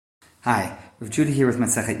Hi, Rav Judah here with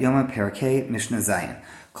Masechet Yoma Perakei Mishnah Zayin.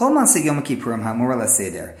 Kol Maaseh Yom Kippurim Hamor Ala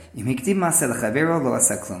Seder. Im Hikdim Maaseh Lechavero Lo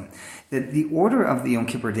Asa Klum. That the order of the Yom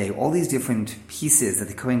Kippur day, all these different pieces that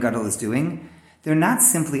the Kohen Gadol is doing, they're not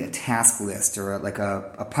simply a task list or like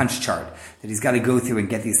a punch chart that he's got to go through and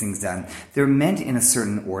get these things done. They're meant in a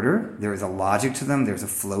certain order. There is a logic to them. There's a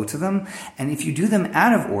flow to them. And if you do them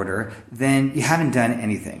out of order, then you haven't done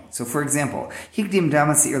anything. So for example, Hikdim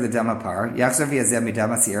dama se'ir l'dama par, yachzor v'yazeh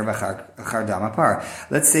midama se'ir v'achar dama par.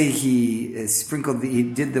 Let's say he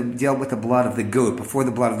did the deal with the blood of the goat before the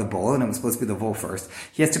blood of the bull, and it was supposed to be the bull first.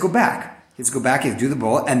 He has to go back. He has to go back, he has to do the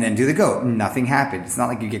bull, and then do the goat. Nothing happened. It's not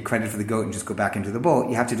like you get credit for the goat and just go back and do the bull.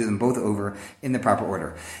 You have to do them both over in the proper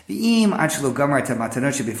order. Let's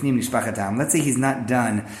say he's not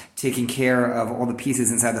done taking care of all the pieces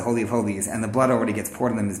inside the Holy of Holies, and the blood already gets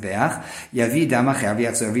poured on the Mizbeach.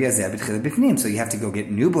 So you have to go get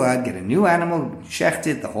new blood, get a new animal, shecht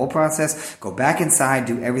it, the whole process, go back inside,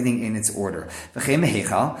 do everything in its order.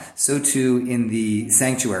 So too in the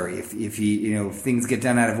sanctuary, if things get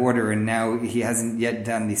done out of order and now he hasn't yet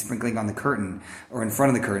done the sprinkling on the curtain or in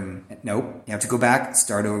front of the curtain. Nope. You have to go back,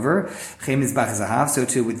 start over. So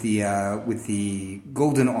too with the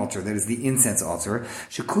golden altar, that is the incense altar.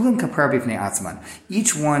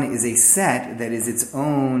 Each one is a set that is its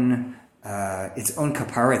own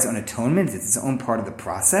kapara, its own atonement, it's its own part of the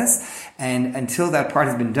process. And until that part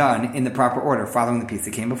has been done in the proper order, following the piece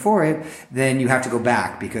that came before it, then you have to go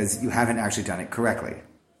back because you haven't actually done it correctly.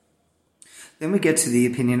 Then we get to the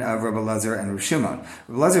opinion of Rabbi Elazar and Rav Shimon.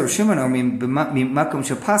 Rabbi Elazar and Rav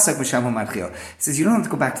Shimon says you don't have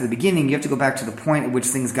to go back to the beginning, you have to go back to the point at which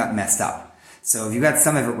things got messed up. So if you got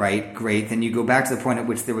some of it right, great, then you go back to the point at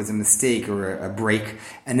which there was a mistake or a break,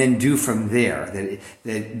 and then do from there.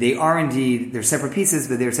 That they are indeed, they're separate pieces,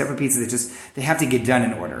 but they're separate pieces that they have to get done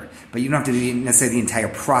in order. But you don't have to do necessarily the entire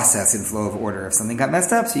process in flow of order. If something got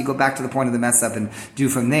messed up, so you go back to the point of the mess up and do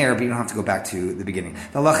from there, but you don't have to go back to the beginning.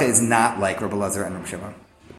 The halacha is not like Rabbi Elazar and Rav Shimon.